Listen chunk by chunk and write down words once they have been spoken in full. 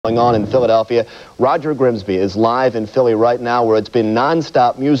Going on in Philadelphia. Roger Grimsby is live in Philly right now, where it's been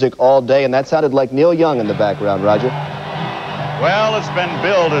non-stop music all day, and that sounded like Neil Young in the background, Roger. Well, it's been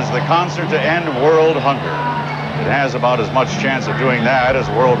billed as the concert to end world hunger. It has about as much chance of doing that as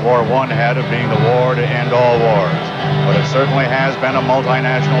World War I had of being the war to end all wars. But it certainly has been a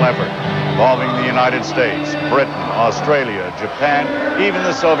multinational effort involving the United States, Britain, Australia, Japan, even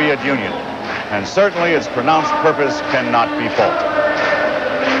the Soviet Union. And certainly its pronounced purpose cannot be faulted.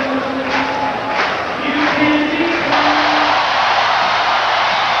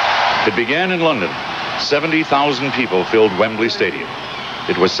 It began in London. 70,000 people filled Wembley Stadium.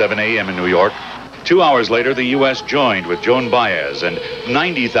 It was 7 a.m. in New York. 2 hours later, the U.S. joined with Joan Baez and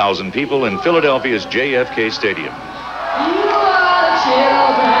 90,000 people in Philadelphia's JFK Stadium. You are the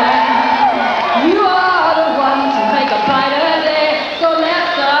children. You are the ones who make a brighter day. So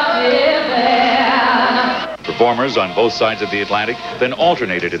let's stop living. Performers on both sides of the Atlantic then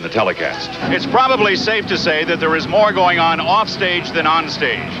alternated in the telecast. It's probably safe to say that there is more going on off stage than on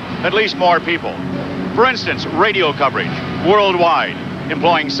stage. At least more people. For instance, radio coverage worldwide,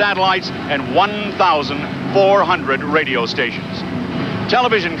 employing satellites and 1,400 radio stations.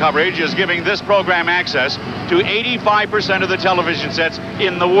 Television coverage is giving this program access to 85% of the television sets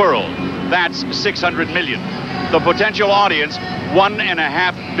in the world. That's 600 million. The potential audience,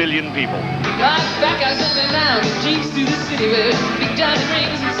 1.5 billion people.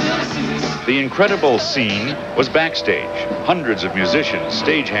 The incredible scene was backstage. Hundreds of musicians,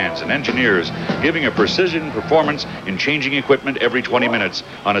 stagehands, and engineers giving a precision performance in changing equipment every 20 minutes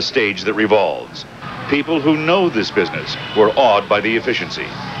on a stage that revolves. People who know this business were awed by the efficiency.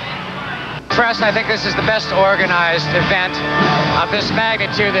 Press, I think this is the best organized event of this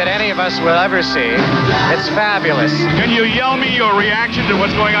magnitude that any of us will ever see. It's fabulous. Can you yell me your reaction to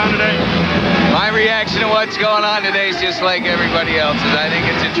what's going on today? My reaction to what's going on today is just like everybody else's. I think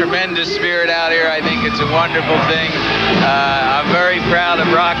it's a tremendous spirit out here. I think it's a wonderful thing. I'm very proud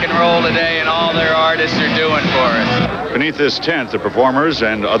of rock and roll today and all their artists are doing for us. Beneath this tent, the performers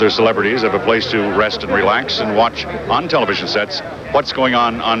and other celebrities have a place to rest and relax and watch on television sets what's going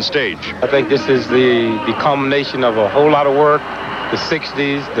on stage. I think this is the culmination of a whole lot of work, the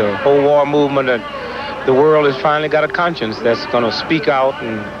 60s, the whole war movement, and the world has finally got a conscience that's going to speak out,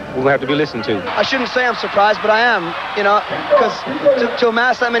 and we're going to have to be listened to. I shouldn't say I'm surprised, but I am, you know, because to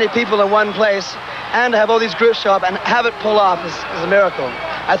amass that many people in one place and to have all these groups show up and have it pull off is a miracle.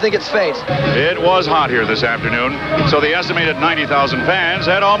 I think it's fate. It was hot here this afternoon, so the estimated 90,000 fans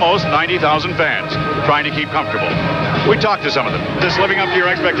had almost 90,000 fans trying to keep comfortable. We talked to some of them. Is this living up to your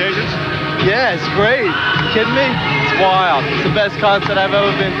expectations? Yeah, it's great. You kidding me? It's wild. It's the best concert I've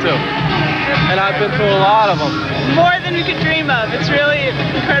ever been to. And I've been to a lot of them. More than we could dream of. It's really an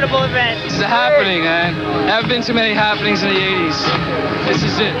incredible event. It's a happening, man. Haven't been to many happenings in the 80s. This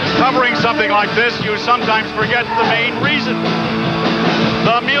is it. Covering something like this, you sometimes forget the main reason.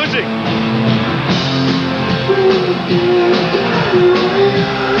 The music.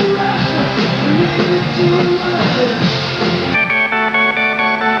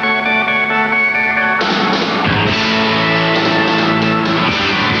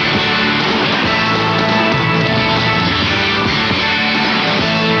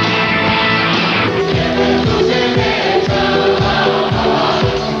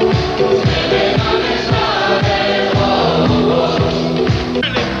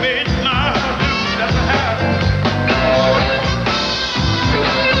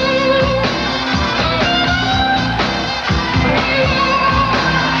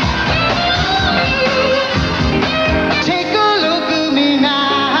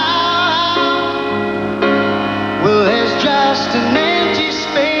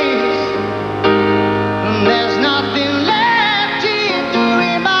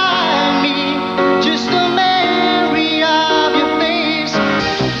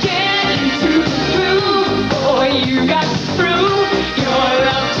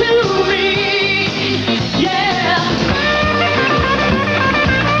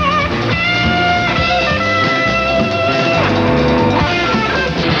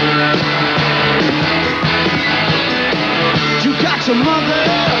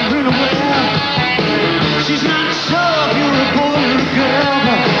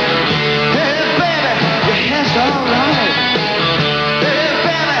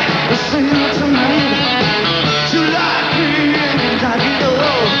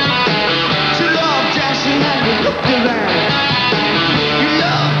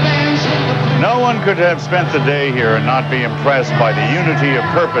 one could have spent the day here and not be impressed by the unity of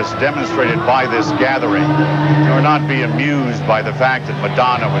purpose demonstrated by this gathering, or not be amused by the fact that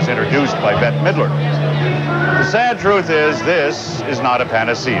Madonna was introduced by Bette Midler. The sad truth is this is not a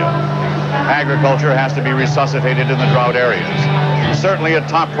panacea. Agriculture has to be resuscitated in the drought areas. Certainly a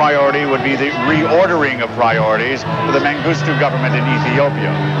top priority would be the reordering of priorities for the Mengistu government in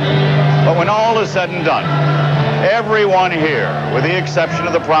Ethiopia. But when all is said and done, everyone here, with the exception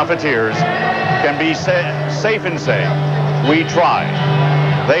of the profiteers, can be safe in saying, we tried.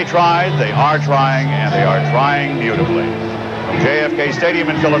 They tried, they are trying, and they are trying beautifully. From JFK Stadium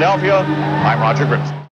in Philadelphia, I'm Roger Grimsby.